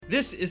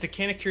This is the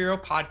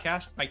CannaCurio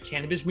podcast by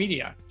Cannabis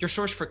Media, your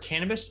source for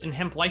cannabis and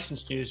hemp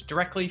license news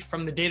directly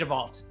from the Data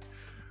Vault.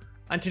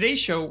 On today's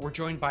show, we're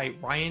joined by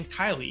Ryan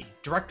Kiley,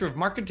 Director of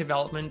Market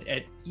Development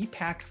at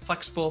ePak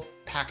Flexible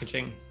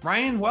Packaging.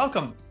 Ryan,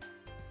 welcome.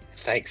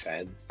 Thanks,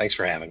 Ed. Thanks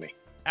for having me.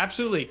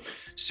 Absolutely.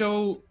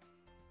 So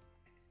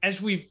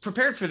as we've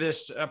prepared for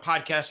this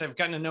podcast, I've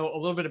gotten to know a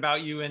little bit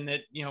about you, and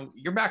that,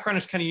 your background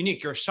is kind of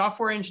unique. You're a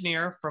software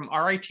engineer from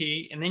RIT,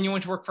 and then you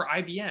went to work for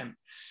IBM.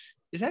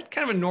 Is that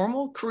kind of a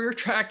normal career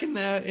track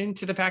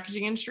into the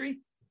packaging industry?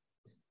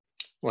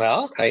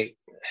 Well, I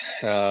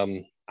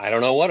don't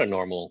know what a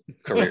normal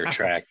career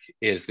track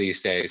is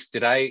these days.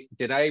 Did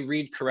I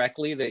read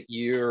correctly that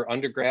your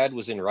undergrad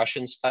was in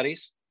Russian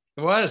studies?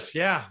 It was,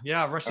 yeah,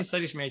 Russian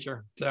studies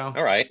major. So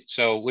all right.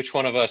 So which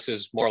one of us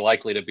is more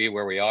likely to be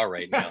where we are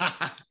right now?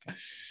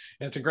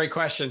 That's a great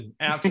question.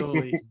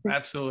 Absolutely,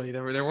 absolutely.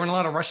 There weren't a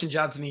lot of Russian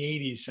jobs in the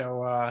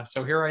 80s,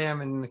 so here I am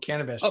in the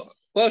cannabis. Oh,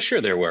 well,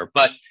 sure there were,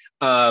 but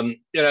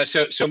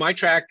so my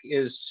track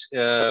is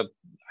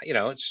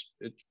it's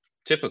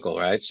typical,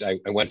 right? So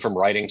I went from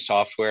writing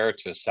software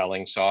to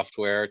selling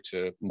software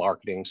to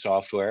marketing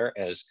software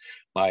as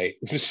my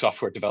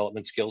software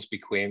development skills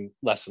became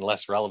less and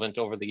less relevant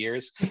over the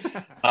years.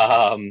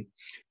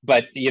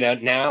 But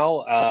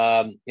now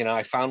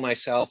I found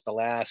myself the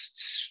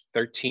last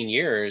 13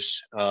 years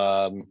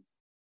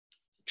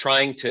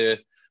trying to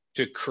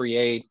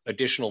create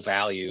additional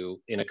value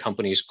in a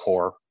company's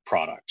core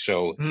product.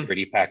 So here at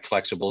ePak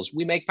Flexibles,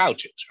 we make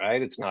pouches,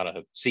 right? It's not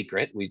a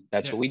secret.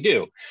 That's what we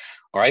do.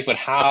 All right. But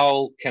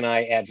how can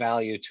I add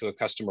value to a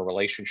customer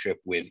relationship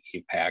with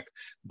ePak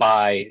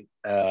by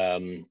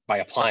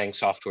applying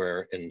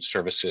software and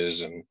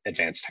services and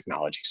advanced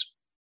technologies?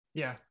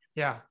 Yeah.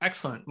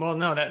 Excellent. Well,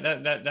 no,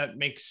 that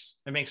makes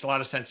a lot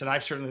of sense. And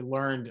I've certainly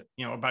learned,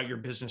 about your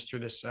business through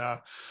this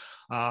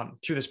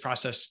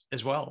process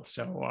as well.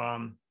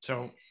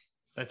 So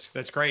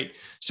that's great.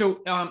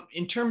 So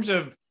in terms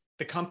of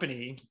the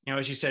company,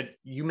 as you said,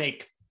 you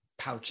make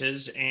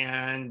pouches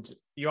and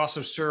you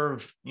also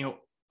serve,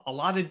 a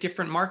lot of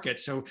different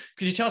markets. So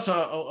could you tell us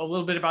a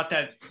little bit about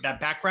that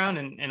background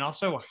and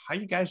also how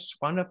you guys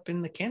wound up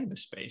in the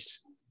cannabis space?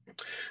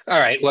 All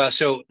right. Well,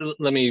 so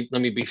let me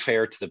be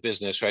fair to the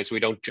business, right? So we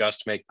don't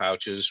just make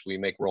pouches. We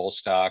make roll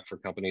stock for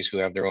companies who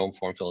have their own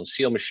form, fill, and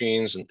seal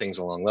machines and things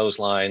along those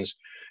lines.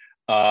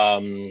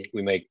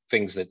 We make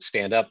things that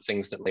stand up,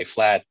 things that lay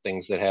flat,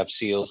 things that have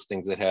seals,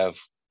 things that have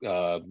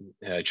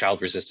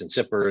child-resistant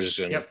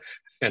zippers,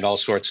 and all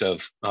sorts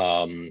of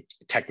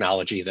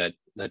technology that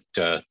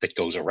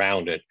goes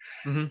around it.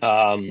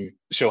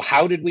 So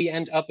how did we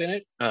end up in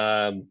it?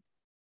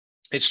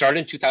 It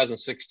started in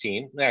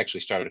 2016. It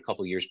actually started a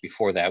couple of years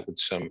before that with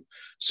some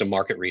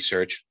market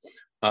research.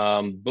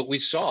 But we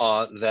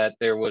saw that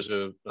there was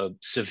a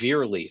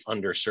severely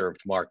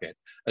underserved market,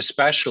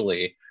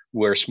 especially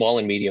where small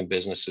and medium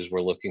businesses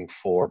were looking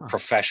for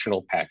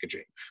professional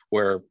packaging,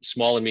 where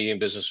small and medium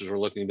businesses were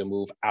looking to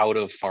move out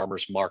of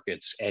farmers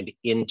markets and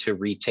into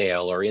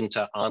retail or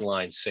into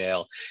online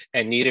sale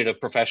and needed a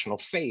professional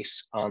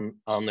face on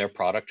their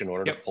product in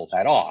order to pull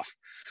that off.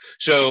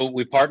 So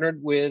we partnered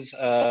with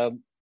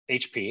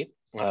HP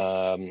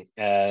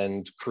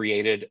and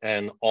created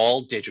an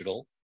all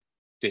digital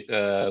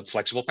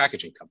flexible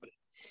packaging company.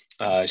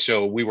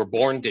 So we were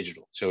born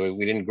digital. So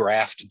we didn't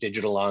graft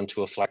digital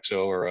onto a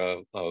Flexo or a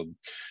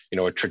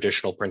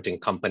traditional printing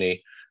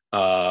company.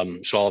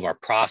 So all of our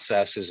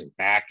processes and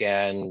back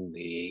end,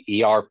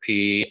 the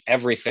ERP,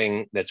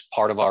 everything that's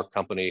part of our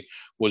company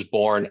was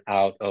born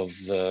out of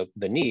the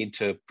need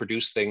to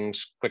produce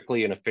things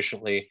quickly and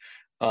efficiently,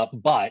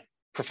 but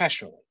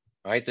professionally,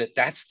 right?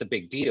 That's the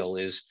big deal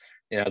is,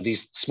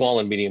 these small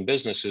and medium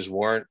businesses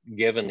weren't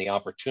given the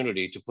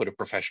opportunity to put a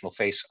professional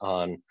face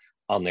on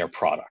their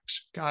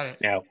products. Got it.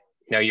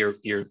 Now your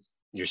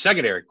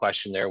secondary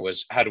question there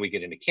was, how do we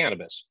get into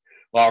cannabis?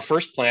 Well, our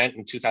first plant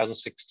in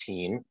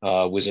 2016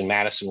 was in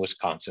Madison,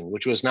 Wisconsin,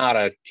 which was not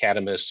a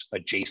cannabis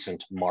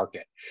adjacent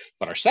market.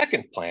 But our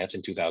second plant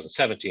in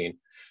 2017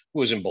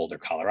 was in Boulder,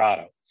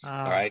 Colorado.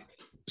 All right.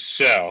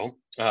 So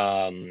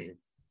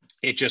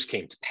it just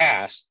came to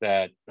pass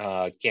that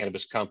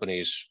cannabis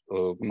companies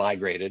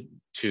migrated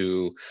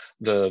to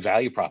the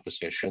value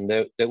proposition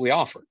that we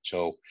offered.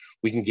 So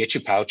we can get you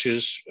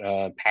pouches,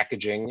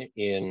 packaging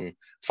in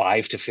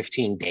 5 to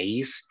 15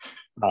 days.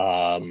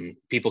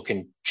 People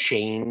can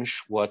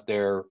change what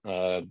their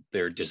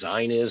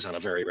design is on a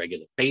very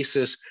regular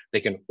basis.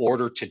 They can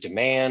order to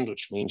demand,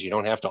 which means you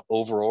don't have to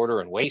over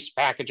order and waste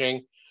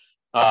packaging.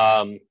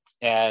 And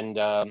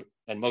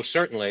most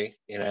certainly,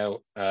 you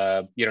don't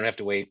have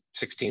to wait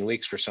 16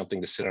 weeks for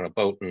something to sit on a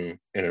boat in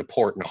a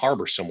port in a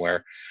harbor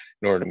somewhere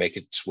in order to make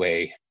its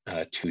way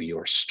to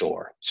your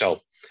store. So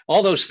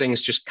all those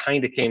things just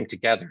kind of came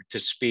together to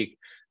speak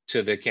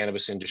to the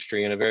cannabis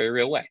industry in a very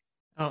real way.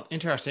 Oh,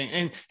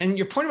 interesting. And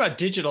your point about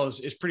digital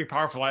is pretty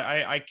powerful.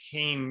 I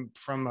came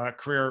from a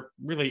career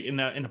really in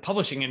the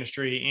publishing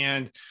industry,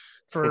 and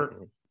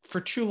for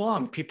too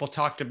long, people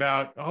talked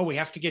about, oh, we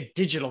have to get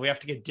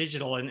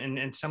digital.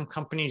 And some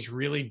companies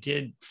really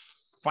did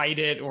fight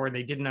it or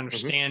they didn't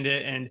understand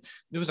it. And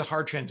it was a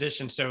hard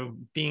transition. So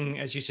being,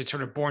 as you said,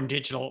 sort of born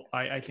digital,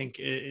 I think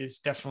is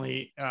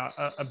definitely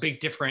a big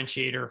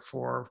differentiator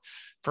for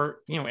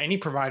any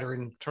provider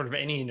in sort of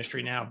any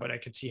industry now. But I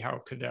could see how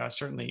it could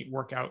certainly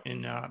work out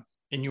in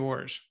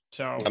yours.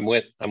 So I'm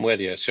with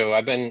you. So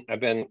I've been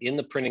in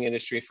the printing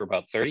industry for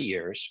about 30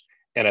 years,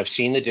 and I've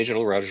seen the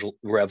digital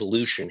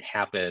revolution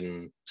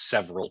happen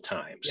several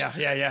times.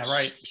 Yeah,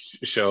 right.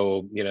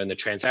 So, in the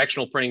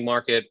transactional printing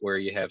market, where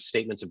you have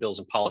statements of bills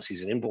and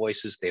policies and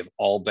invoices, they've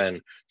all been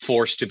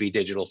forced to be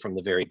digital from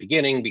the very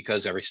beginning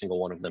because every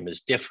single one of them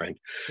is different.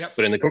 Yep.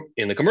 But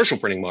in the commercial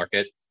printing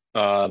market,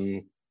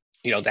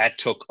 that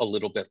took a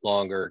little bit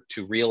longer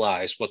to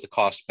realize what the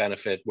cost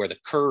benefit, where the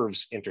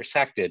curves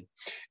intersected,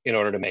 in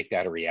order to make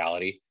that a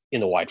reality. In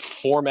the wide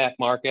format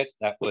market,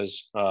 that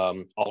was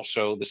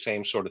also the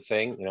same sort of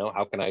thing.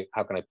 How can I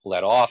pull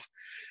that off?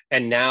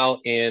 And now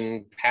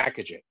in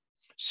packaging,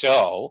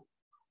 so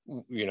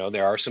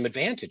there are some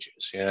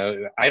advantages.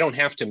 I don't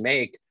have to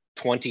make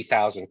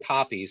 20,000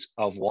 copies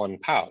of one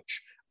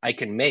pouch. I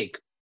can make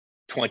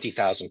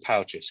 20,000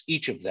 pouches,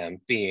 each of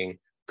them being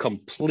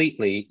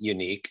completely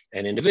unique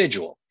and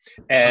individual.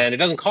 And it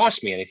doesn't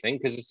cost me anything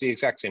because it's the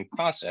exact same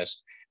process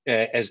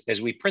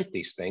as we print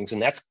these things.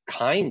 And that's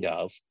kind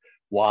of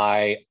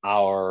why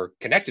our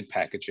connected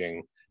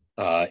packaging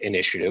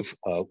initiative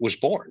was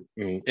born.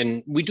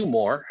 And we do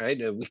more, right?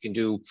 We can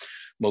do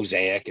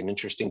mosaic and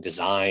interesting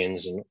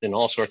designs and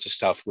all sorts of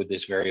stuff with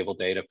this variable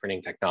data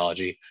printing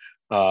technology.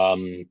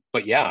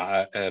 But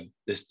yeah,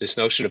 this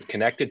notion of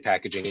connected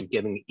packaging and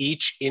giving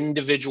each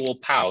individual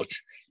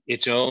pouch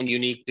its own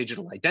unique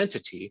digital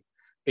identity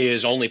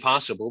is only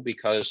possible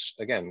because,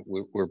 again,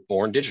 we're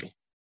born digital.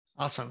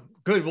 Awesome.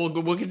 Good.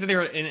 We'll get to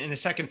there in a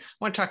second. I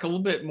want to talk a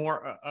little bit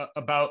more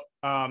about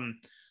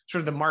sort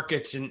of the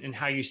markets and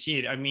how you see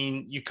it. I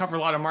mean, you cover a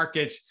lot of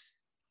markets.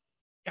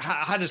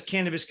 How does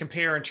cannabis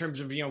compare in terms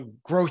of,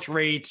 growth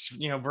rates,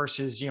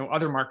 versus,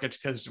 other markets?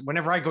 Because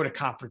whenever I go to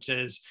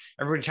conferences,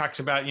 everybody talks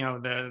about,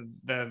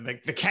 the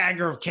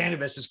CAGR of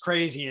cannabis is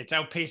crazy. It's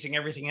outpacing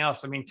everything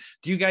else. I mean,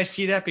 do you guys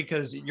see that?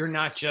 Because you're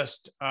not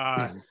just,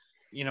 a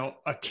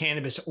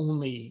cannabis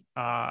only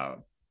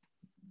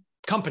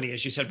company,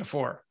 as you said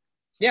before.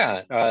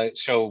 Yeah.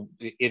 So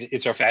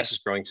it's our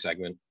fastest growing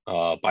segment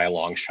by a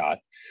long shot.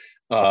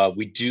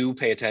 We do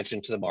pay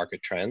attention to the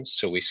market trends.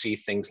 So we see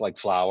things like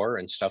flower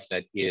and stuff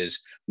that is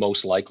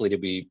most likely to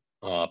be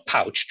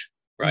pouched,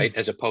 right?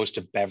 As opposed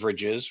to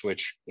beverages,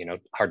 which,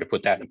 hard to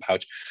put that in a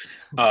pouch.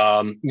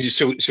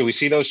 So we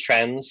see those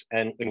trends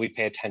and we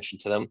pay attention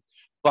to them.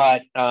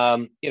 But,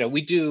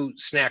 we do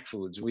snack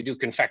foods, we do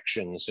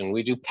confections, and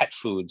we do pet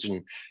foods.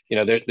 And,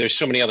 there's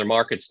so many other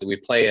markets that we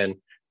play in.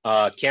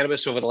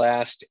 Cannabis over the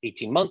last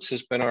 18 months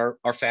has been our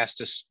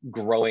fastest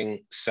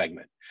growing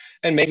segment.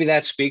 And maybe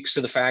that speaks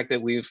to the fact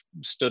that we've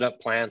stood up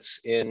plants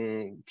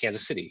in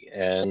Kansas City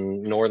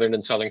and Northern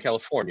and Southern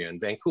California and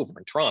Vancouver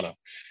and Toronto.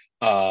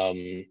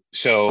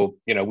 So,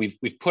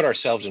 we've put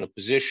ourselves in a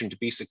position to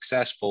be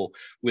successful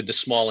with the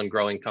small and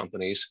growing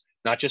companies,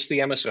 not just the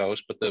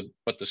MSOs, but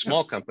the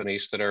small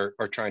companies that are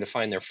trying to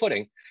find their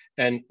footing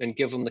and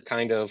give them the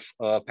kind of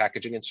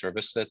packaging and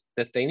service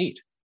that they need.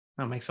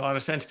 That makes a lot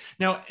of sense.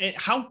 Now,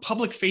 how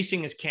public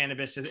facing is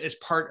cannabis as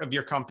part of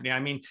your company? I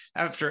mean,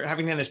 after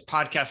having done this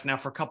podcast now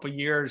for a couple of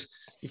years,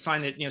 you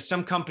find that,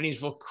 some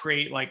companies will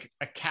create like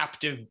a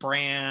captive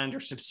brand or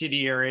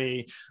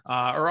subsidiary,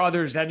 or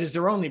others that is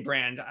their only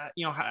brand.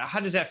 How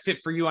does that fit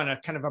for you on a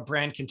kind of a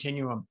brand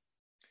continuum?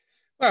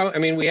 Well, I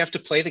mean, we have to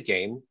play the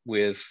game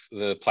with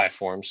the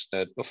platforms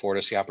that afford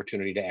us the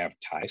opportunity to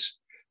advertise.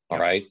 All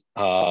right.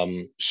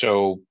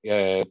 So,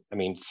 I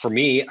mean, for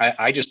me,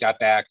 I just got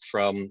back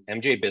from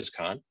MJ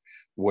BizCon,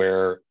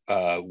 where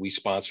we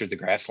sponsored the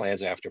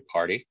Grasslands after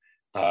party.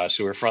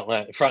 So we're front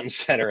and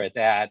center at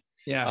that.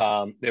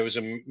 Yeah. There was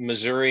a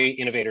Missouri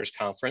Innovators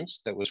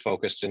Conference that was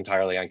focused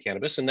entirely on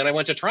cannabis. And then I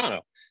went to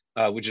Toronto,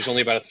 which is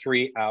only about a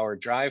 3-hour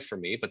drive for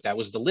me, but that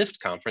was the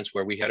Lift conference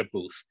where we had a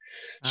booth.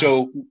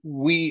 So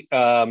we're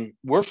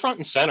front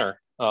and center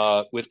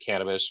with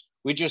cannabis.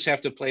 We just have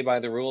to play by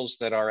the rules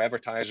that our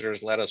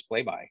advertisers let us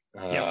play by,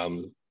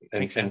 and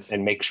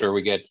make sure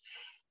we get,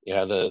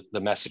 the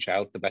message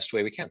out the best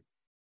way we can.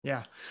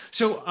 Yeah.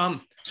 So,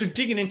 so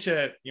digging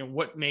into,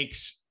 what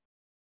makes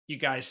you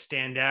guys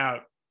stand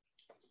out,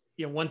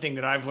 one thing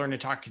that I've learned to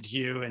talking to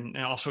you and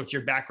also with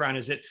your background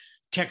is that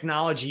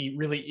technology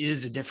really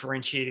is a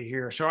differentiator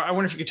here. So I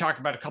wonder if you could talk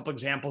about a couple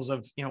examples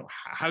of,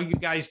 how you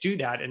guys do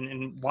that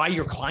and why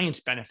your clients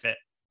benefit.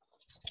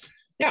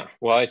 Yeah,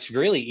 well, it's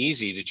really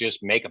easy to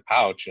just make a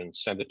pouch and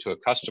send it to a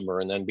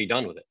customer and then be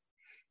done with it.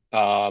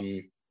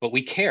 But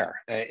we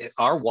care.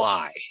 Our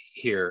why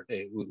here,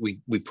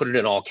 we put it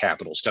in all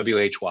capitals,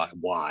 WHY,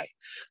 why.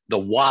 The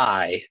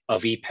why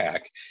of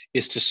ePack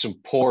is to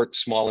support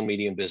small and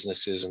medium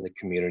businesses in the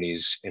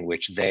communities in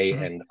which they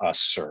and us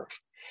serve.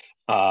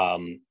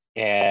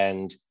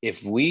 And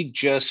if we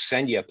just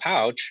send you a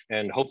pouch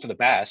and hope for the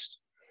best,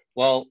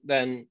 well,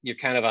 then you're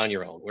kind of on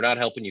your own. We're not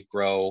helping you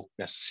grow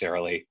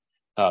necessarily.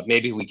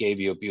 Maybe we gave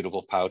you a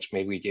beautiful pouch.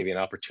 Maybe we gave you an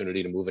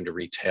opportunity to move into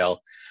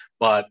retail.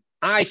 But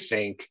I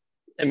think,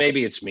 and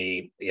maybe it's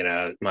me,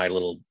 my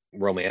little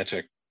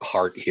romantic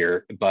heart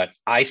here, but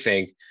I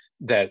think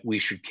that we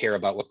should care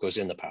about what goes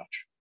in the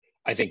pouch.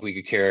 I think we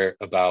could care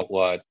about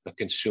what a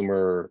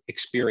consumer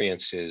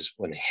experiences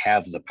when they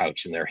have the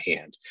pouch in their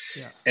hand.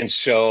 Yeah. And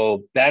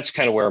so that's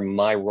kind of where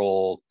my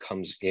role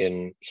comes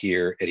in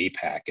here at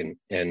ePac, and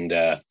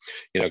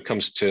it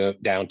comes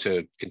down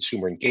to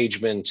consumer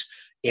engagement,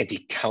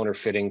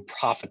 anti-counterfeiting,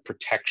 profit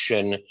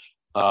protection,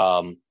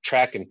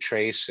 track and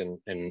trace,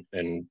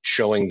 and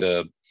showing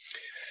the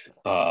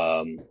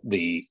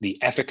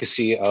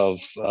efficacy of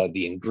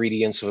the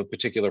ingredients of a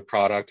particular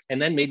product,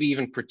 and then maybe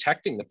even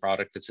protecting the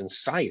product that's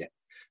inside it.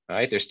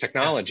 Right? There's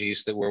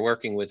technologies that we're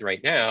working with right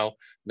now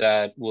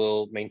that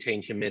will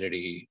maintain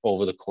humidity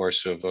over the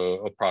course of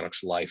a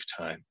product's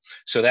lifetime.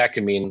 So that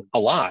can mean a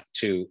lot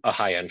to a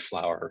high-end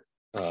flower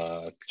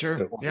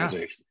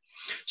organization.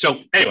 So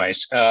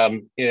anyways,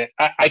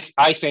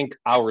 I think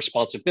our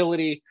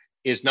responsibility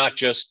is not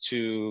just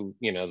to,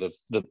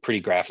 the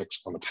pretty graphics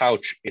on the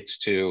pouch, it's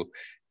to,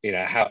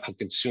 how a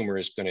consumer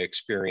is going to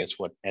experience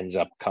what ends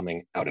up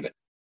coming out of it.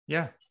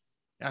 Yeah,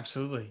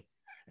 absolutely.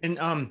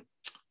 And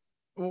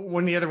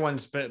one of the other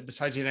ones, but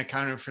besides the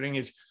counterfeiting,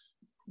 is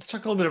let's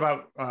talk a little bit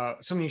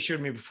about something you showed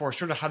me before,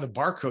 sort of how the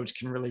barcodes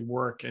can really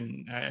work.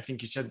 And I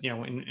think you said,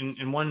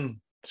 in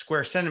 1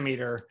 square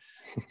centimeter,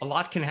 a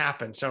lot can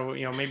happen. So,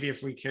 maybe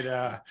if we could,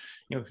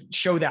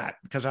 show that,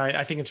 because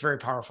I think it's very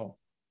powerful.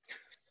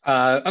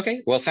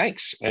 Okay, well,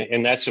 thanks.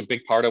 And that's a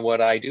big part of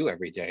what I do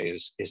every day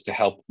is to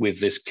help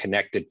with this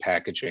connected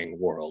packaging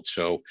world.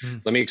 So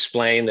let me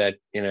explain that,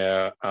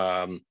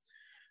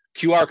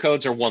 QR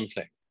codes are one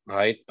thing,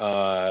 right?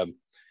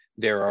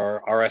 There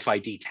are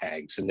RFID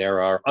tags, and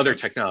there are other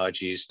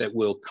technologies that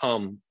will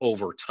come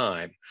over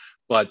time.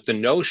 But the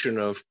notion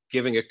of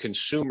giving a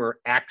consumer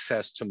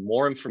access to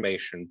more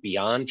information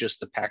beyond just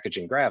the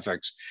packaging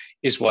graphics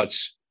is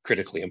what's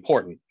critically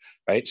important,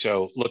 right?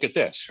 So look at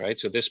this, right?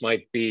 So this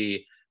might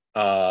be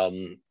a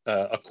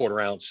 1/4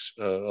 ounce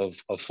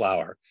of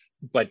flour,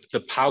 but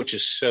the pouch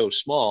is so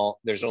small,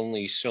 there's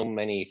only so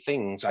many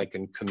things I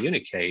can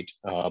communicate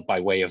by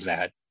way of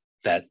that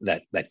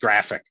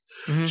graphic.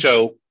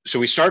 So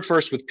we start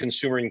first with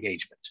consumer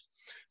engagement.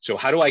 So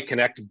how do I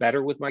connect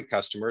better with my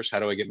customers? How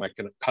do I get my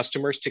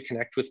customers to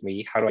connect with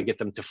me? How do I get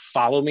them to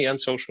follow me on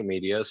social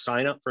media,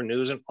 sign up for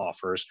news and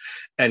offers,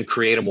 and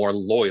create a more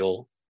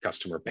loyal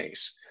customer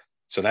base?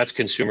 So that's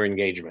consumer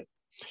engagement.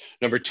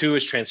 Number 2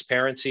 is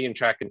transparency and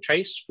track and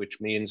trace, which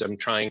means I'm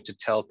trying to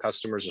tell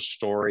customers a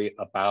story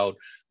about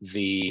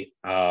the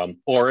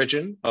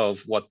origin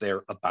of what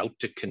they're about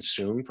to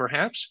consume,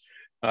 perhaps.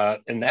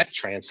 And that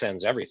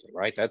transcends everything,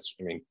 right?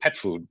 Pet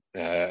food.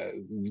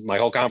 My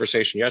whole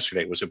conversation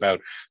yesterday was about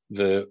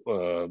the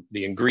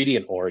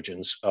ingredient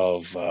origins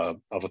of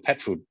a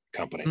pet food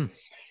company.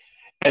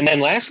 And then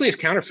lastly is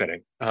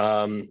counterfeiting.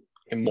 And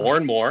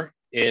more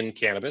in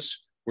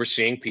cannabis, we're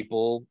seeing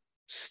people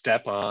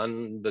step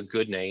on the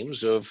good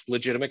names of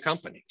legitimate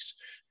companies.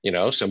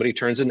 Somebody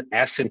turns an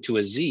S into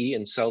a Z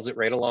and sells it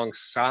right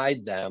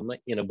alongside them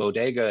in a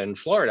bodega in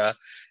Florida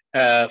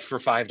for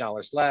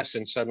 $5 less,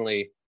 and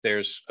suddenly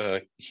there's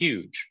a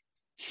huge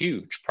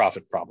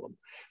profit problem.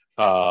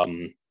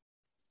 One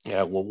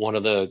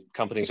of the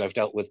companies I've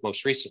dealt with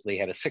most recently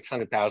had a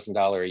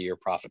 $600,000 a year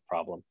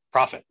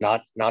profit,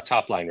 not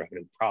top line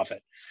revenue,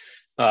 profit,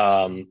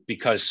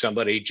 because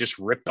somebody just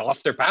ripped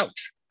off their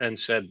pouch and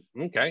said,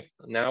 okay,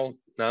 now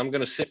I'm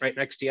going to sit right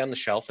next to you on the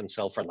shelf and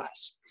sell for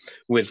less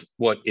with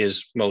what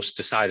is most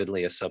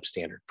decidedly a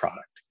substandard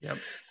product. Yep.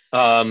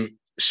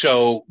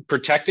 So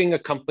protecting a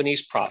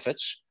company's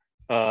profits,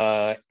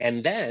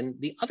 and then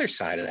the other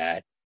side of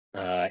that,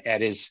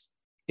 Ed,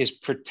 is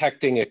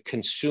protecting a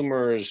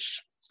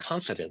consumer's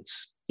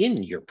confidence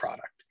in your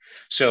product.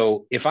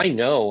 So if I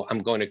know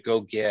I'm going to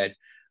go get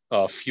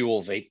a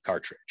fuel vape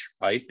cartridge,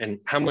 right? And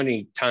how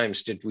many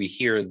times did we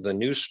hear the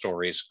news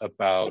stories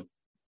about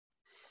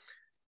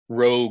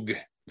rogue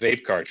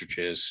vape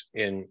cartridges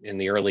in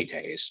the early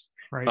days?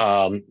 Right.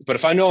 But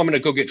if I know I'm going to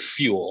go get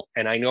fuel,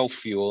 and I know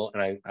fuel,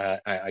 and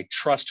I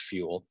trust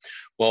fuel,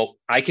 well,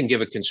 I can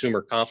give a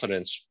consumer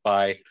confidence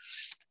by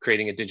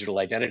creating a digital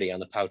identity on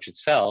the pouch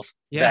itself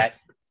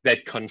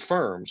that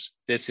confirms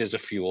this is a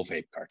fuel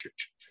vape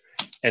cartridge.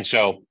 And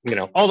so,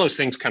 all those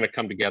things kind of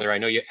come together. I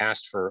know you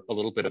asked for a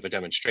little bit of a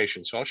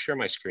demonstration, so I'll share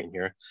my screen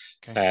here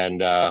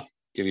and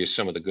give you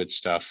some of the good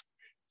stuff,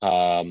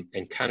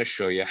 and kind of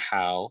show you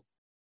how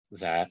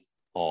that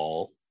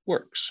all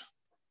works.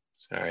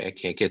 Sorry, I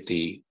can't get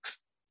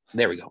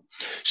there we go.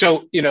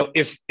 So,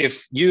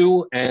 if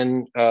you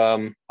and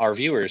our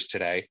viewers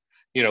today,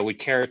 would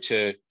care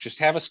to just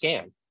have a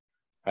scan,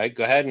 right?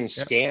 Go ahead and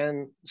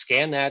scan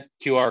that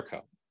QR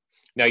code.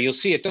 Now you'll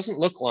see it doesn't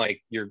look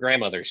like your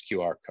grandmother's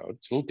QR code.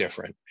 It's a little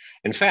different.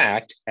 In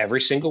fact, every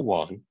single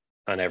one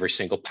on every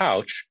single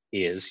pouch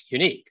is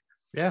unique.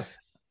 Yeah.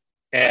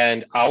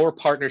 And our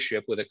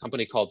partnership with a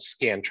company called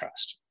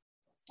ScanTrust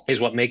is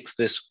what makes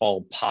this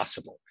all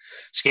possible.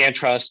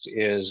 ScanTrust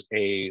is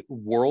a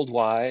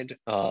worldwide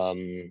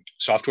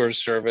software as a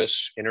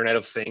service, Internet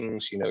of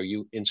Things.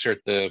 You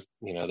insert the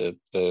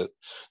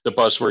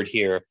buzzword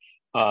here,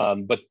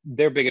 but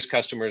their biggest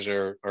customers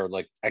are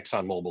like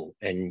ExxonMobil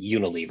and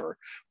Unilever,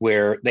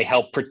 where they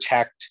help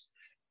protect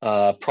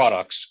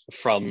products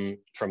from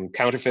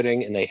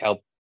counterfeiting, and they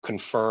help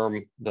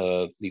confirm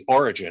the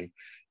origin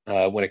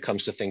when it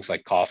comes to things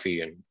like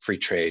coffee and free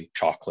trade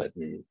chocolate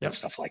and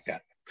stuff like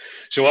that.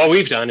 So what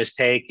we've done is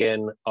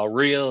taken a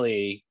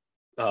really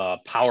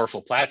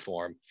powerful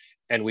platform,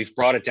 and we've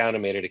brought it down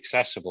and made it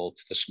accessible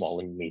to the small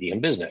and medium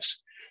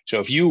business. So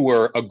if you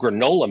were a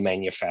granola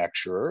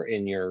manufacturer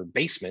in your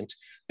basement,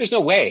 there's no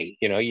way,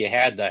 you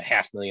had the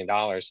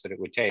 $500,000 that it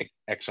would take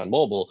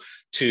ExxonMobil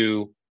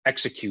to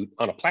execute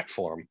on a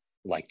platform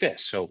like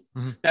this. So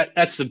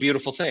that's the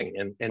beautiful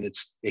thing. And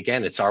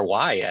it's our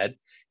why, Ed.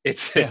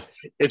 It's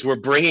we're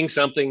bringing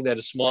something that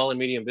a small and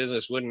medium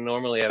business wouldn't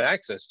normally have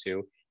access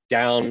to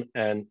down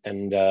and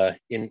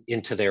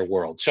into their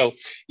world. So,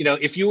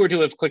 if you were to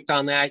have clicked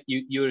on that,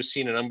 you would have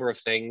seen a number of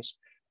things,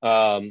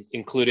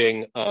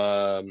 including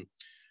a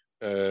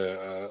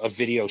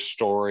video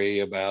story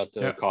about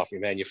the coffee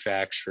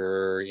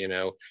manufacturer.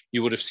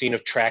 You would have seen a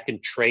track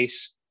and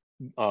trace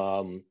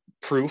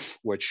proof,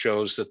 which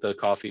shows that the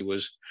coffee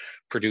was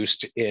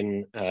produced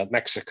in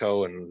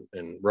Mexico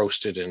and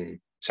roasted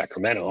in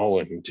Sacramento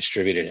and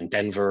distributed in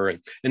Denver.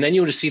 And then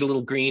you would have seen a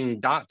little green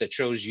dot that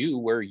shows you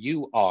where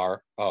you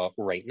are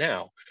right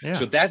now. Yeah.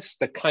 So that's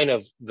the kind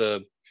of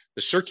the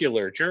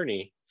circular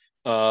journey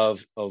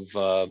of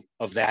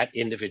that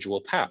individual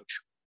pouch.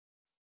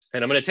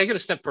 And I'm going to take it a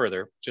step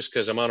further just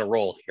because I'm on a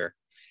roll here.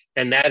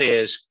 And that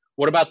is,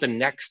 what about the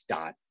next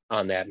dot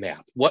on that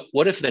map?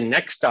 What if the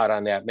next dot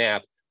on that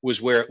map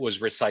was where it was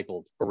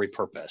recycled or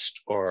repurposed,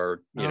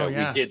 or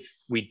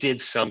we did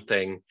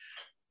something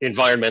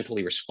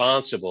environmentally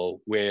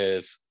responsible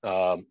with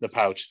the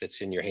pouch that's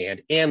in your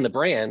hand, and the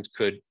brand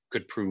could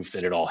prove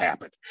that it all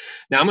happened.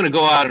 Now I'm going to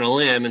go out on a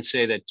limb and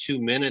say that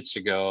 2 minutes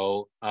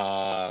ago,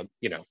 Ed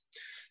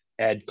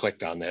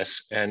clicked on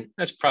this, and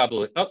that's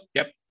probably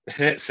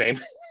same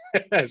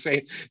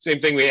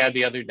thing we had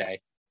the other day.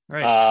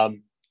 Right.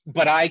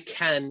 But I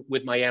can,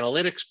 with my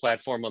analytics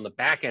platform on the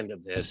back end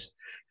of this,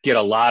 get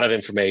a lot of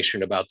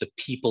information about the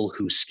people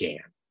who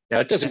scan. Now,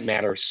 it doesn't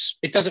matter.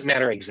 It doesn't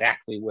matter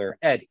exactly where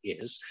Ed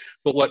is,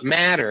 but what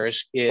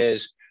matters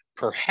is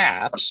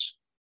perhaps,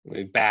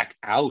 we back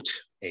out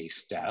a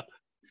step,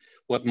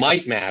 what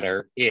might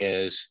matter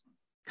is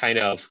kind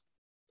of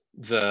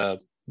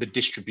the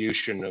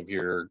distribution of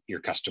your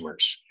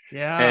customers.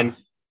 Yeah.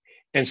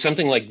 And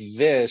something like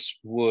this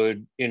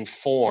would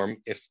inform,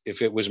 if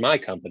it was my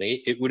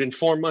company, it would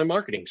inform my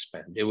marketing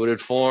spend. It would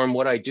inform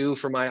what I do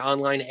for my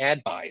online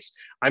ad buys.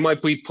 I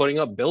might be putting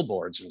up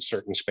billboards in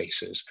certain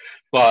spaces,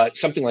 but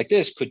something like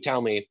this could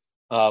tell me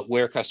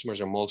where customers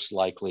are most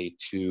likely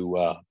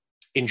to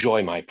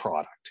enjoy my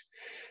product.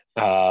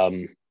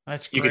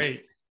 That's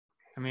great.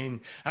 I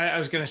mean, I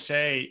was going to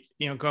say,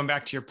 going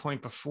back to your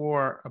point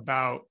before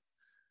about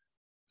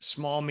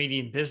small,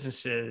 medium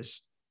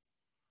businesses,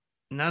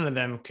 none of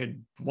them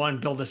could, one,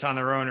 build this on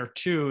their own, or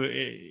two,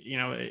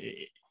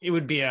 it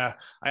would be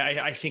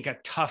I think a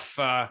tough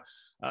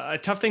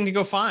thing to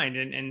go find.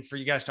 And for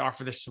you guys to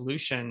offer this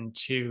solution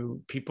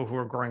to people who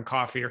are growing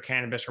coffee or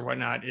cannabis or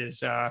whatnot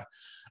is a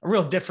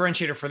real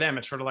differentiator for them.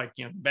 It's sort of like,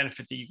 the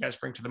benefit that you guys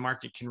bring to the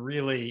market can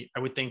really, I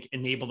would think,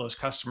 enable those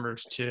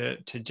customers to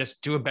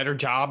just do a better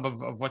job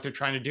of what they're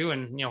trying to do,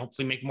 and,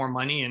 hopefully make more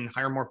money and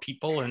hire more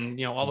people and,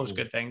 all those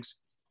good things.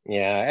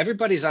 Yeah,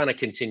 everybody's on a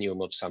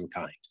continuum of some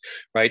kind,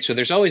 right? So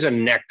there's always a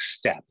next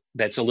step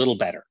that's a little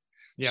better.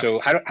 Yeah. So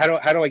how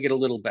do I get a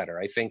little better?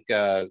 I think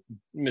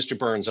Mr.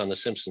 Burns on The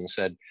Simpsons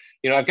said,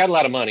 I've got a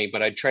lot of money,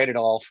 but I'd trade it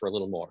all for a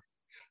little more.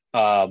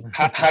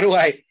 How do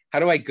I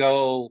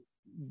go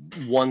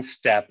one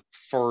step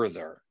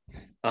further?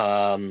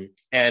 And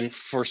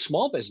for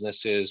small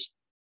businesses,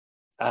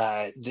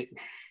 there's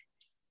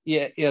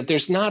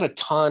not a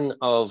ton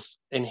of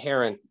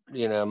inherent,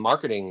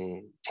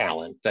 marketing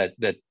talent that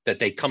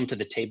they come to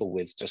the table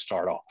with to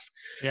start off.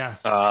 Yeah.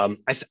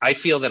 I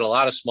feel that a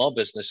lot of small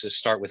businesses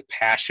start with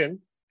passion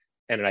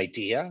and an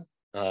idea.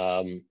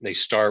 They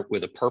start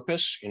with a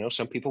purpose.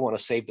 Some people want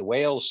to save the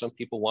whales. Some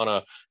people want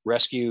to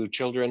rescue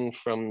children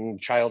from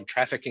child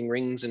trafficking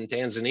rings in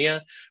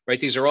Tanzania, right?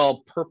 These are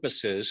all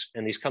purposes,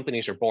 and these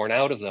companies are born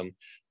out of them.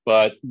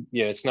 But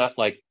it's not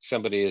like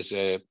somebody has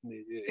a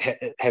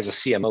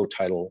CMO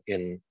title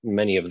in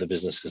many of the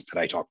businesses that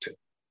I talk to.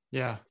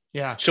 Yeah,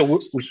 yeah. So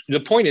the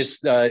point is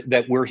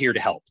that we're here to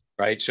help,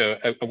 right? So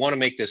I want to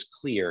make this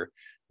clear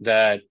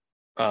that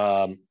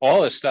all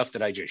the stuff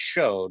that I just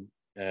showed,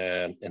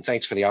 and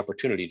thanks for the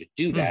opportunity to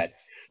do that,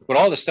 but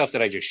all the stuff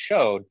that I just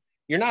showed,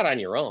 you're not on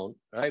your own,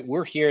 right?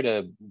 We're here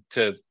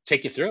to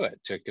take you through it,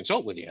 to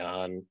consult with you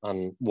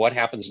on what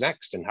happens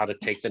next and how to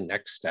take the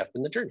next step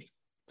in the journey.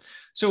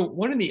 So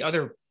one of the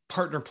other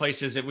partner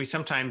places that we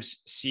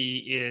sometimes see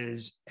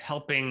is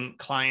helping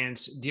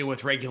clients deal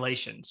with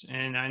regulations.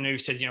 And I know you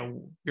said, you're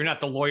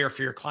not the lawyer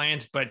for your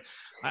clients, but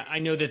I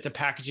know that the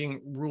packaging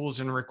rules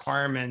and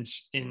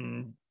requirements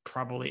in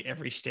probably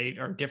every state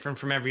are different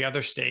from every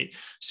other state.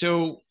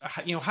 So,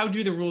 how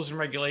do the rules and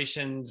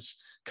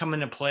regulations come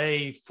into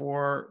play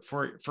for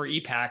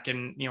EPAC,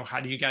 and how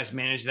do you guys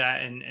manage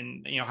that,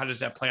 and how does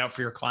that play out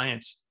for your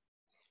clients?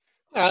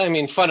 I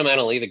mean,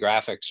 fundamentally, the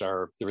graphics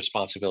are the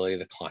responsibility of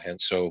the client.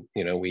 So,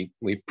 we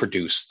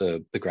produce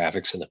the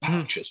graphics and the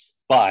pouches.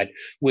 But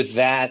with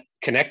that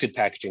connected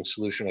packaging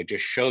solution I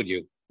just showed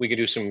you, we could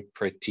do some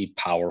pretty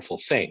powerful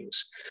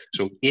things.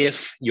 So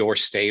if your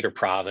state or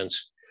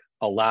province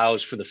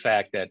allows for the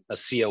fact that a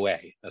COA,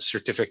 a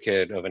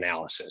certificate of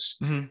analysis,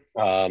 and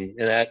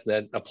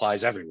that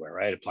applies everywhere,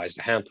 right? It applies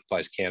to hemp,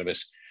 applies to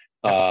cannabis.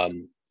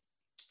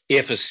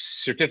 If a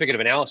certificate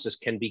of analysis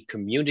can be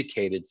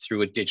communicated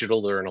through a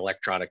digital or an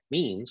electronic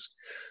means,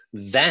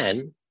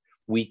 then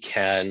we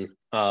can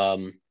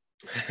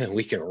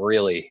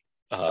really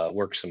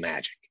work some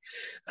magic.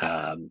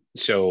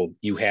 So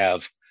you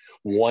have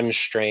one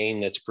strain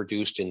that's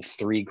produced in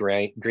 3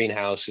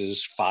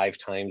 greenhouses 5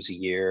 times a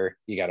year.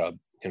 You got a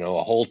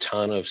whole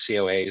ton of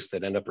COAs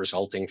that end up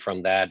resulting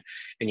from that,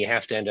 and you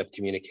have to end up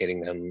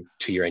communicating them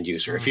to your end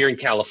user. If you're in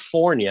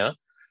California,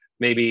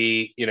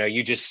 maybe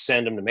you just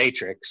send them the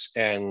matrix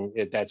and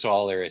that's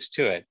all there is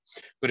to it.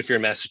 But if you're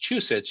in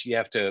Massachusetts, you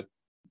have to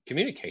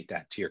communicate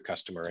that to your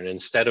customer. And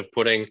instead of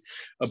putting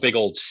a big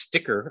old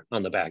sticker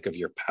on the back of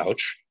your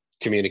pouch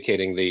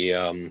communicating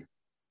the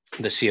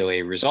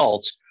COA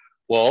results,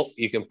 well,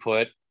 you can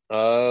put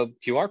a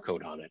QR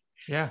code on it.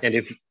 Yeah.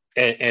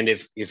 And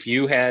if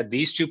you had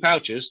these 2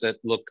 pouches that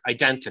look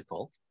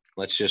identical,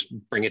 let's just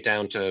bring it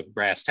down to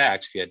brass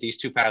tacks. If you had these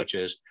 2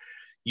 pouches,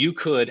 you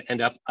could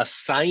end up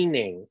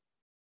assigning.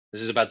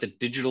 This is about the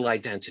digital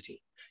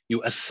identity.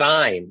 You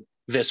assign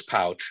this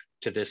pouch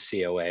to this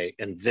COA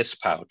and this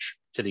pouch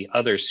to the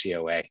other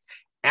COA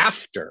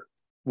after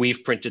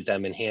we've printed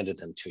them and handed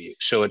them to you.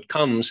 So it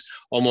comes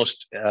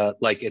almost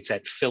like it's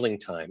at filling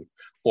time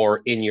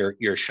or in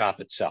your shop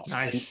itself.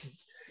 Nice.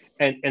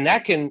 And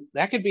that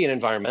could be an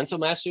environmental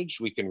message.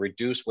 We can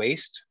reduce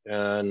waste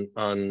on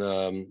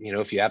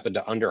if you happen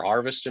to under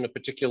harvest in a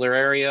particular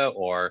area,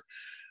 or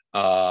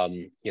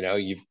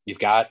you've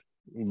got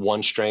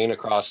one strain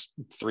across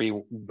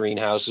 3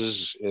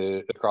 greenhouses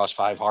across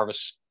 5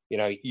 harvests.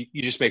 You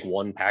just make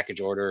one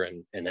package order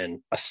and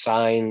then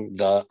assign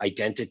the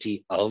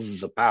identity of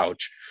the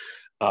pouch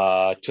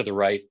to the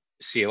right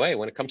COA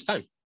when it comes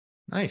time.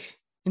 Nice.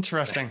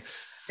 Interesting.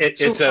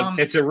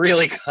 It's a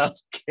really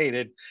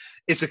complicated.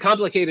 It's a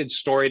complicated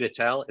story to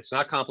tell. It's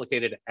not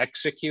complicated to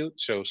execute.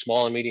 So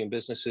small and medium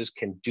businesses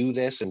can do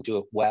this and do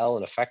it well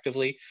and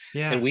effectively.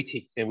 Yeah. And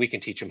we can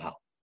teach them how.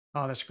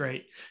 Oh, that's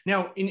great.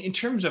 Now, in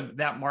terms of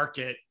that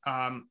market,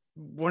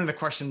 one of the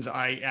questions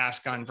I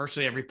ask on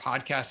virtually every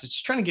podcast is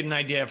just trying to get an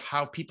idea of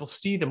how people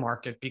see the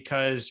market,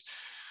 because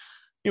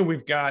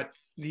we've got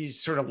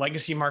these sort of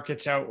legacy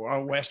markets out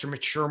west, or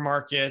mature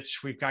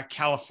markets. We've got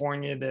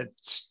California that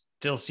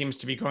still seems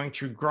to be going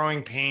through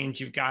growing pains.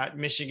 You've got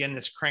Michigan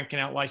that's cranking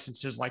out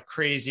licenses like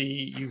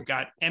crazy. You've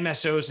got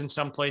MSOs in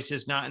some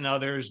places, not in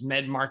others,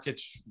 med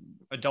markets,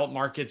 adult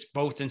markets,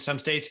 both in some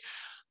states.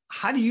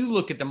 How do you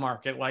look at the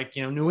market? Like,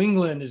 New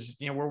England is,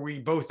 where we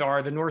both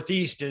are. The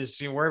Northeast is,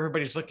 where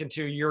everybody's looking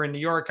to. You're in New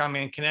York. I'm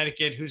in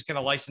Connecticut. Who's going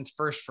to license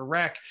first for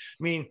rec?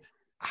 I mean,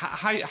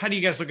 how do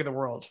you guys look at the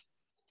world?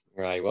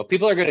 Right. Well,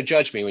 people are going to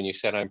judge me when you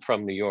said I'm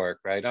from New York,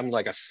 right? I'm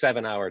like a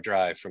 7-hour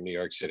drive from New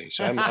York City.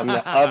 So I'm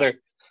the other,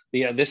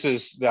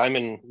 I'm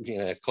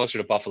in, closer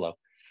to Buffalo.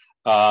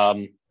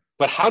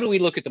 But how do we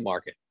look at the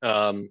market?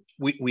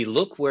 We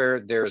look where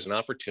there is an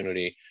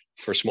opportunity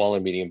for small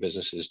and medium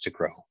businesses to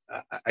grow.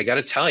 I got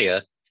to tell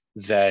you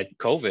that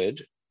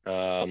COVID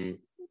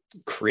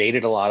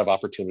created a lot of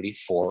opportunity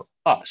for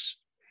us.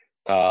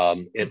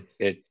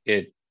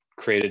 It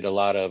created a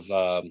lot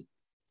of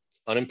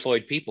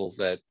unemployed people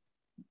that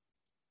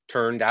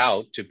turned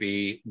out to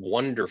be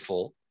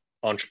wonderful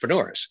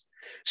entrepreneurs.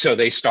 So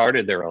they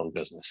started their own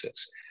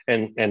businesses.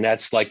 And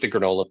that's like the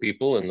granola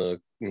people and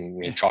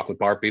the chocolate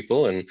bar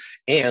people and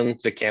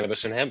the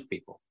cannabis and hemp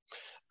people.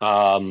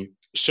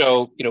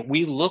 So,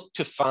 we look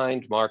to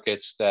find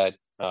markets that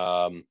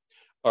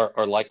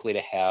are likely to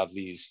have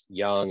these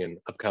young and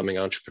upcoming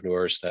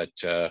entrepreneurs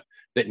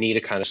that need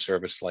a kind of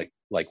service like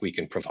we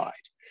can provide.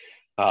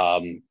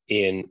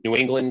 In New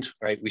England,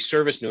 right, we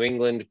service New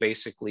England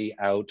basically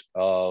out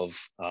of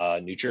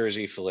New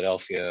Jersey,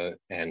 Philadelphia,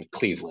 and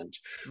Cleveland.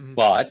 Mm-hmm.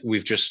 But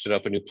we've just stood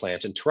up a new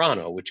plant in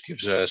Toronto, which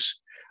gives us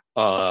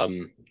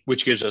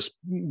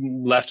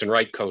left and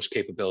right coast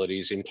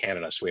capabilities in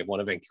Canada. So we have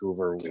one in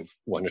Vancouver, we have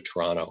one in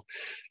Toronto.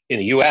 In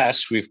the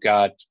US, we've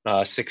got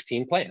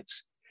 16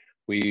 plants.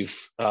 We've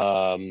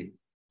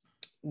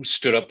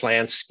stood up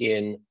plants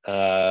in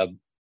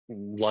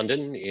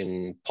London,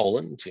 in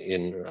Poland,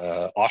 in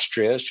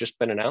Austria has just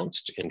been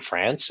announced, in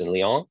France, in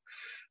Lyon,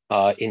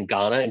 in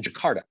Ghana, and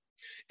Jakarta.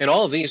 And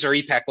all of these are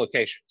EPAC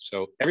locations.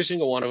 So every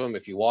single one of them,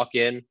 if you walk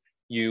in,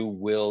 you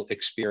will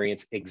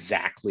experience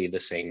exactly the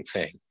same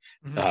thing.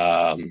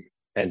 Mhm.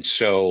 And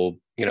so,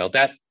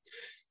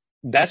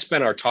 that's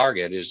been our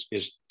target is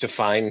to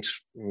find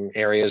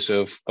areas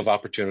of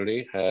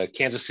opportunity.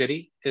 Kansas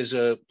City is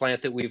a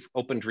plant that we've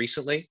opened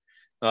recently.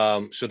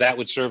 So that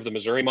would serve the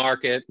Missouri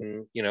market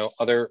and,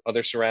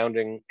 other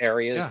surrounding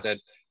areas Yeah. that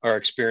are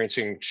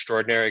experiencing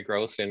extraordinary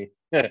growth in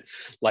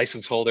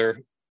license holder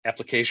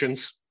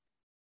applications.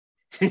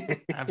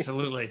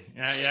 Absolutely.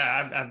 Yeah.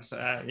 Yeah.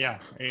 Yeah. Yeah.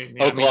 I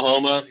mean,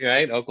 Oklahoma,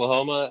 right?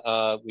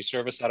 Oklahoma. We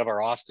service out of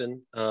our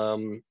Austin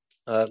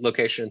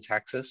location in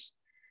Texas.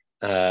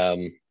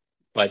 Um,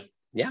 but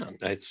yeah,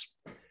 it's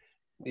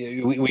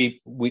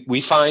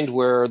we find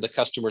where the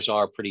customers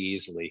are pretty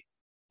easily,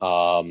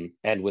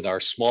 and with our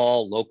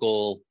small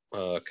local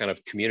kind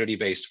of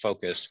community-based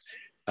focus,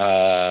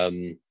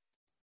 it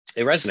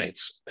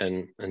resonates,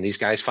 and these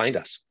guys find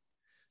us.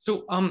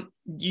 so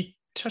you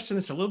touched on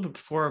this a little bit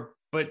before,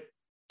 but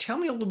tell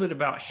me a little bit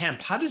about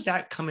hemp. How does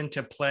that come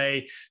into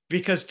play?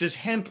 Because does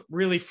hemp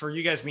really, for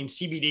you guys, mean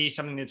CBD,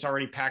 something that's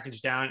already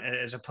packaged down,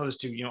 as opposed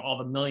to all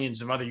the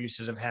millions of other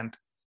uses of hemp?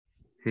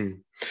 Hmm.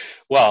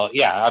 Well,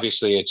 yeah,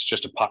 obviously it's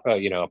just a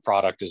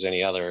product as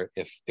any other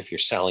if you're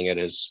selling it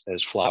as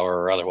flour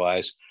or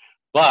otherwise.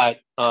 But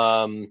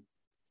I'm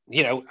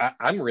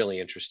really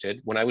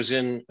interested. When I was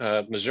in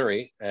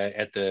Missouri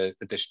at the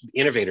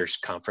Innovators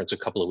Conference a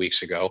couple of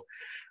weeks ago,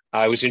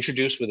 I was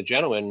introduced with a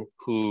gentleman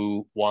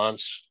who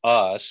wants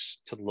us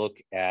to look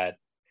at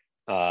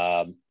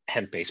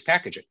hemp-based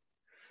packaging.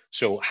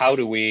 So how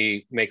do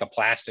we make a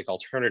plastic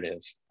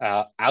alternative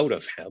out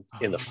of hemp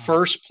in the Oh,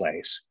 first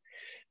place?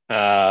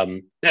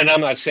 And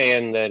I'm not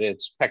saying that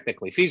it's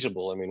technically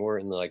feasible. I mean, we're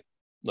in like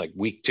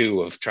week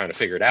 2 of trying to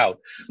figure it out,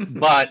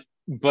 but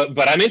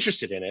I'm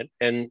interested in it,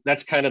 and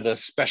that's kind of the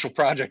special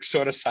project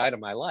sort of side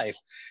of my life.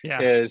 yeah.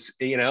 Is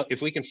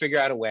if we can figure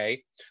out a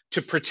way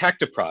to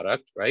protect a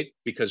product, right?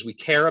 Because we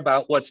care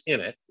about what's in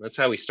it. That's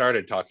how we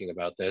started talking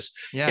about this.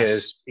 Yeah.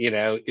 Is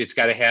it's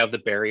got to have the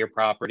barrier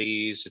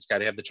properties, it's got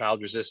to have the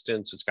child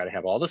resistance, it's got to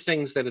have all the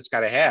things that it's got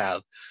to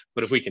have.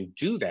 But if we can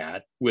do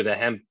that with a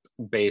hemp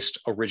based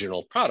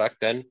original product,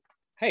 then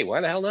hey,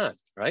 why the hell not,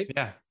 right?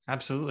 Yeah.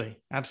 Absolutely.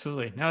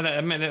 Absolutely. No,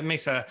 that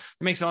makes a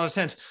lot of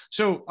sense.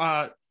 So,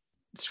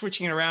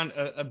 switching it around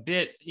a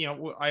bit,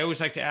 I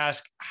always like to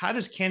ask, how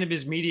does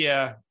Cannabis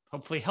Media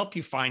hopefully help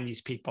you find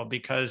these people?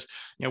 Because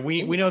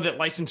we know that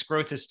license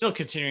growth is still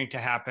continuing to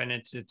happen.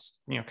 It's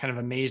kind of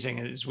amazing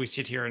as we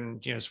sit here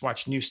and just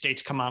watch new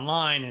states come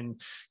online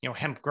and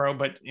hemp grow.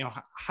 But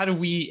how do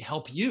we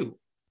help you?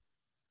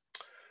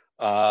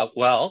 Our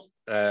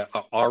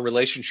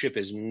relationship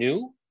is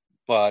new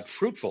but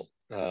fruitful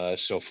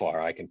so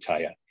far, I can tell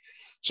you.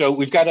 So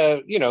we got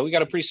a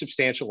pretty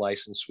substantial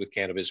license with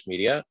Cannabis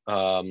Media.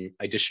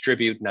 I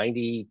distribute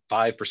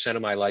 95%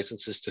 of my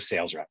licenses to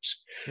sales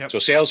reps. Yep. So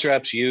sales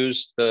reps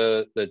use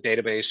the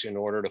database in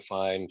order to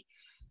find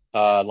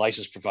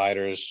license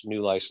providers,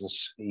 new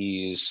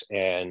licensees,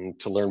 and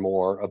to learn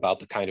more about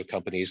the kind of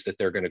companies that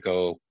they're going to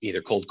go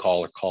either cold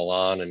call or call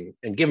on,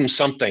 and give them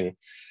something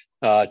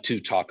to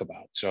talk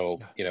about. So,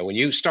 when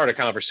you start a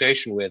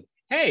conversation with,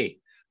 "Hey,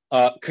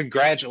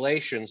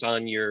 congratulations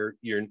on your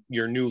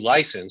new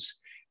license,"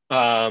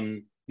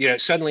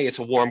 suddenly it's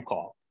a warm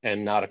call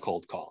and not a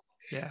cold call.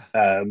 Yeah.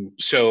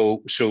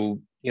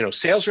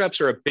 Sales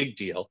reps are a big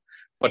deal,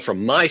 but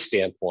from my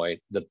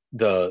standpoint,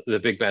 the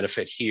big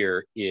benefit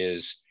here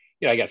is,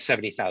 I got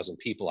 70,000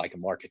 people I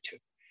can market to.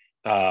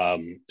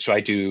 So I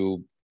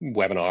do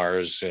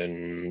webinars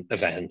and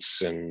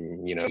events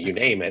and you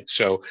name it.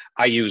 So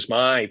I use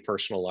my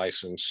personal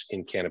license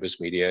in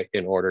Cannabis Media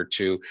in order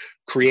to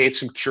create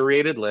some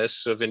curated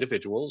lists of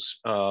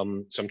individuals.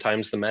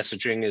 Sometimes the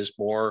messaging is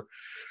more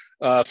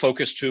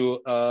focused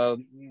to a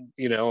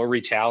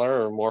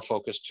retailer, or more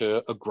focused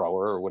to a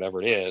grower, or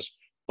whatever it is.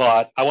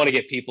 But I want to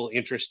get people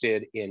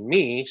interested in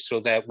me so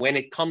that when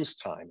it comes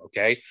time,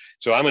 okay.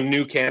 So I'm a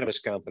new cannabis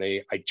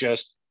company. I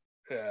just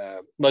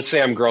let's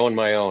say I'm growing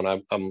my own.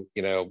 I'm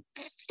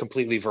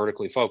completely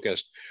vertically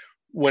focused.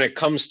 When it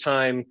comes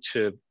time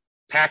to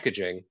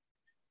packaging,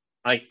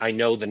 I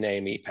know the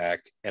name EPAC,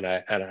 and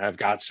I've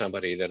got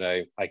somebody that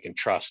I can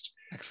trust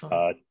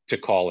Excellent. to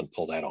call and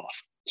pull that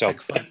off. So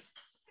Excellent.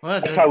 Well,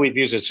 that's how we've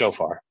used it so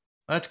far.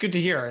 that's good to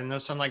hear, and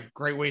those sound like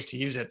great ways to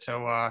use it.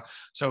 So,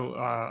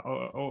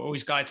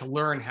 always glad to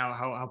learn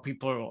how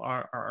people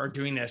are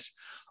doing this.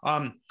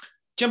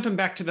 Jumping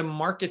back to the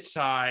market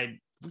side,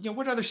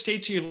 what other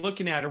states are you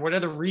looking at, or what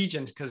other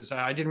regions? Because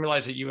I didn't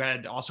realize that you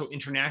had also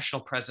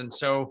international presence.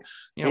 So,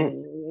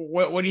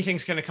 what do you think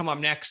is going to come up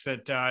next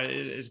that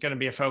is going to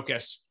be a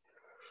focus?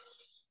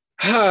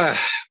 So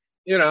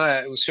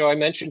I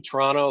mentioned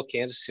Toronto,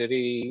 Kansas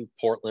City,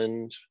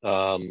 Portland.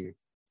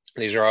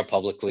 These are all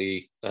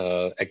publicly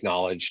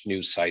acknowledged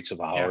news sites of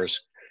Yeah.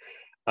 ours.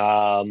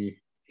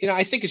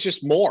 I think it's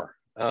just more.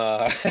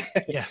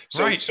 Yeah.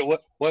 so Right. so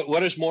what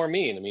does more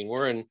mean? I mean,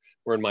 we're in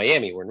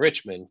Miami, we're in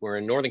Richmond, we're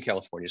in Northern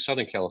California,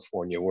 Southern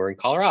California, we're in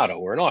Colorado,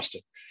 we're in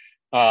Austin.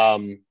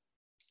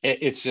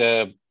 It's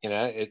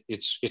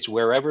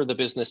wherever the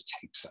business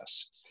takes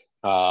us.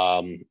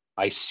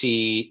 I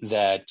see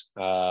that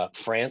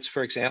France,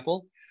 for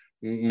example,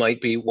 might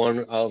be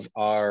one of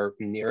our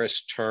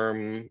nearest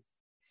term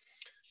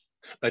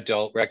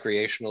adult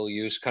recreational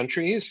use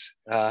countries.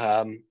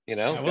 Yeah,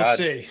 we'll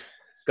see.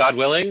 God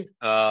willing.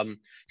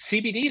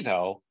 CBD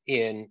though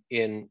in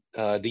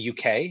the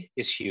UK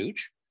is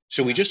huge.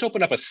 So we just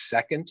opened up a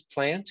second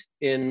plant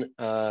in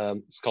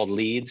it's called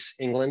Leeds,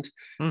 England,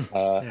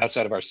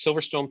 outside of our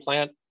Silverstone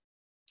plant.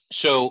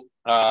 So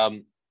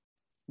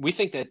we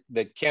think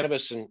that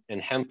cannabis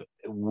and hemp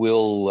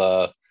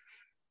will.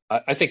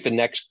 I think the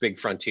next big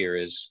frontier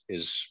is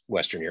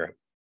Western Europe.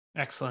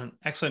 Excellent,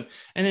 excellent.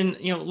 And then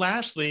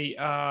lastly,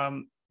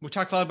 we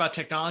talked a lot about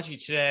technology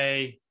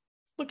today.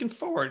 Looking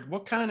forward,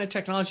 what kind of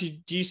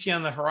technology do you see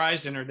on the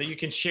horizon, or that you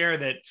can share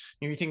that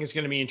you think is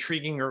going to be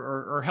intriguing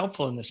or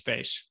helpful in this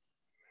space?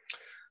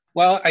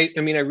 Well, I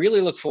mean, I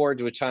really look forward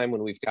to a time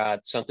when we've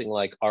got something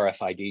like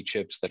RFID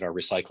chips that are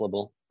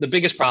recyclable. The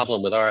biggest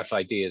problem with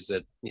RFID is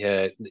that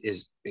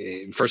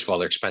first of all,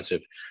 they're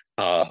expensive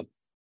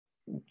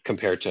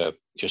compared to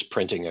just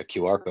printing a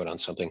QR code on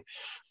something.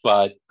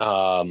 But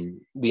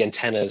the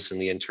antennas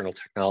and the internal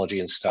technology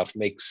and stuff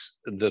makes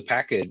the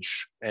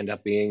package end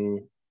up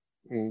being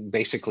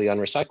basically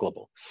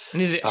unrecyclable.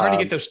 And is it hard to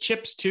get those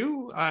chips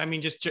too? I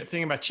mean, just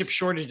thinking about chip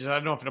shortages, I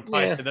don't know if it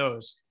applies to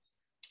those.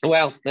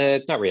 Well,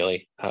 not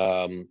really,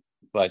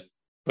 but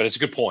it's a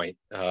good point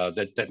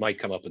that might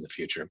come up in the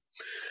future.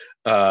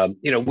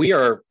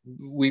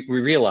 We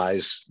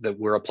realize that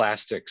we're a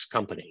plastics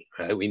company.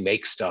 We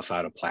make stuff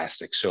out of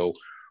plastic, so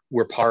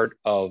we're part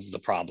of the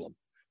problem,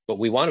 but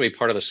we want to be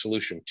part of the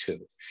solution too.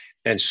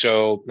 And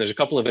so there's a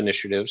couple of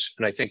initiatives,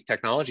 and I think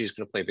technology is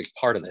going to play a big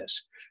part of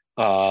this.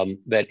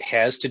 That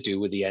has to do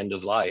with the end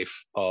of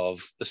life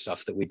of the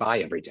stuff that we buy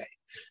every day.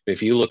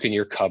 If you look in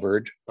your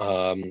cupboard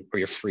or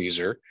your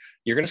freezer,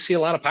 you're going to see a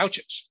lot of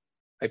pouches,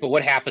 right? But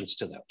what happens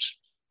to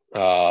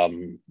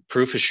those?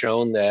 Proof has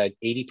shown that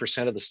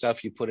 80% of the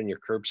stuff you put in your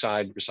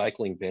curbside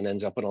recycling bin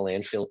ends up in a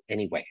landfill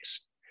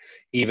anyways,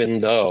 even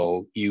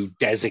though you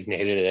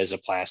designated it as a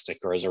plastic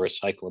or as a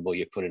recyclable,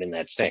 you put it in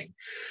that thing.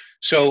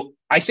 So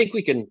I think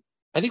we can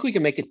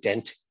make a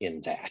dent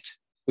in that.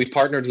 We've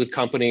partnered with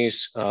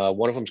companies.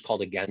 One of them is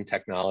called Again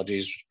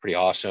Technologies, pretty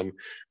awesome.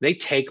 They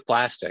take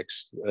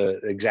plastics,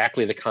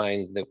 exactly the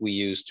kind that we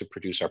use to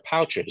produce our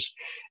pouches,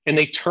 and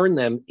they turn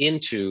them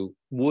into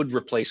wood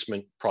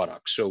replacement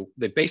products. So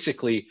they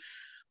basically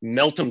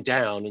melt them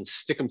down and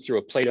stick them through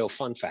a Play-Doh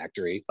fun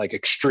factory, like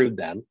extrude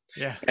them,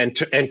 and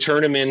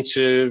turn them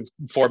into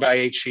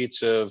 4x8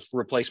 sheets of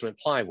replacement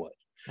plywood.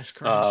 That's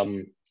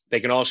crazy. They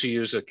can also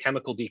use a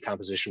chemical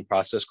decomposition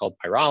process called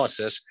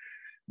pyrolysis.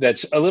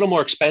 That's a little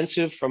more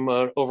expensive from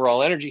an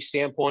overall energy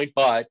standpoint,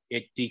 but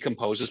it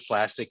decomposes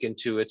plastic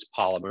into its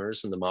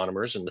polymers and the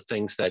monomers and the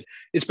things that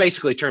it's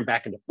basically turned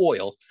back into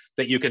oil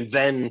that you can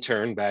then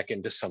turn back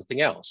into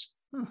something else.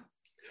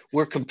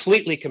 We're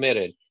completely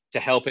committed to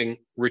helping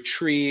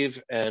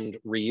retrieve and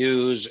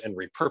reuse and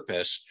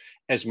repurpose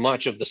as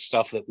much of the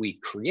stuff that we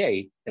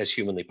create as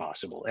humanly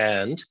possible.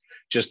 And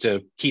just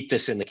to keep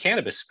this in the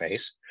cannabis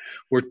space,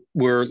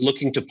 we're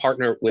looking to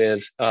partner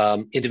with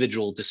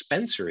individual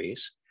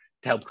dispensaries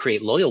to help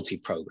create loyalty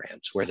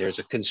programs where there's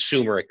a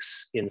consumer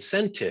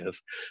incentive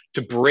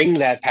to bring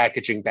that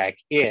packaging back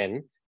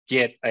in,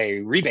 get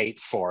a rebate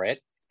for it,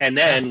 and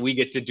then we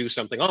get to do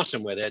something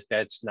awesome with it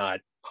that's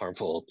not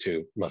harmful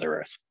to Mother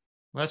Earth.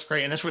 Well, that's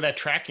great. And that's where that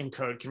tracking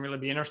code can really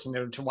be interesting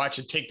to watch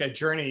it take that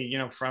journey,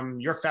 from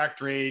your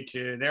factory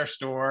to their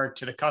store,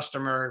 to the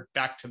customer,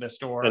 back to the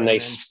store. And they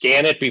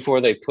scan it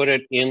before they put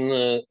it in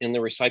the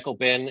recycle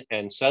bin.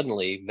 And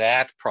suddenly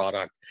that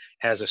product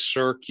has a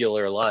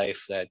circular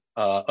life that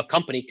a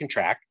company can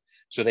track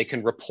so they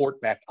can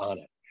report back on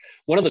it.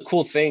 One of the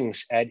cool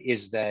things, Ed,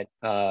 is that,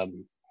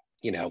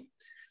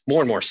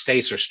 more and more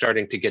states are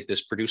starting to get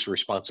this producer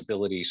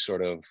responsibility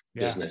sort of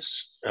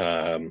business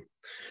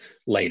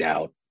laid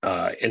out.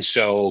 And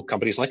so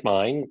companies like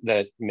mine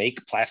that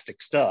make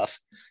plastic stuff,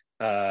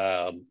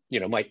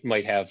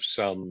 might have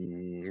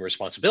some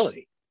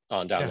responsibility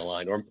on down the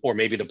line, or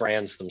maybe the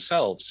brands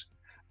themselves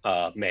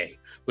may.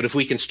 But if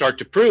we can start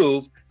to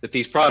prove that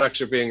these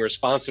products are being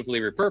responsibly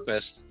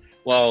repurposed,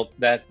 well,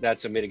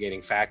 that's a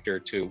mitigating factor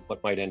to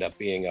what might end up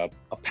being a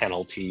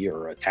penalty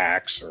or a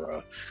tax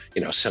or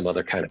some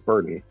other kind of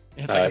burden.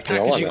 It's like a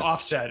packaging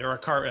offset or a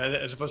carbon,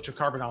 as opposed to a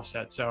carbon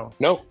offset. So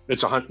no,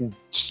 it's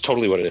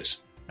totally what it is.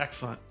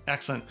 Excellent.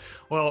 Excellent.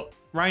 Well,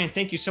 Ryan,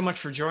 thank you so much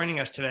for joining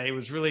us today. It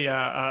was really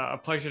a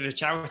pleasure to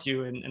chat with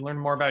you and learn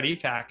more about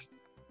EPAC.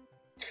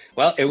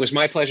 Well, it was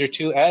my pleasure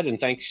too, Ed, and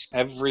thanks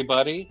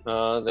everybody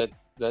that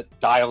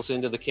dials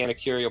into the Canna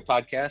Curio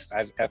podcast.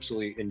 I've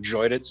absolutely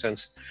enjoyed it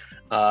since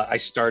I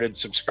started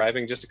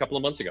subscribing just a couple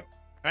of months ago.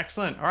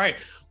 Excellent. All right.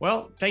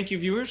 Well, thank you,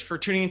 viewers, for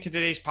tuning into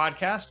today's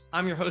podcast.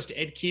 I'm your host,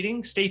 Ed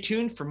Keating. Stay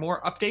tuned for more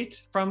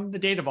updates from the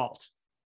Data Vault.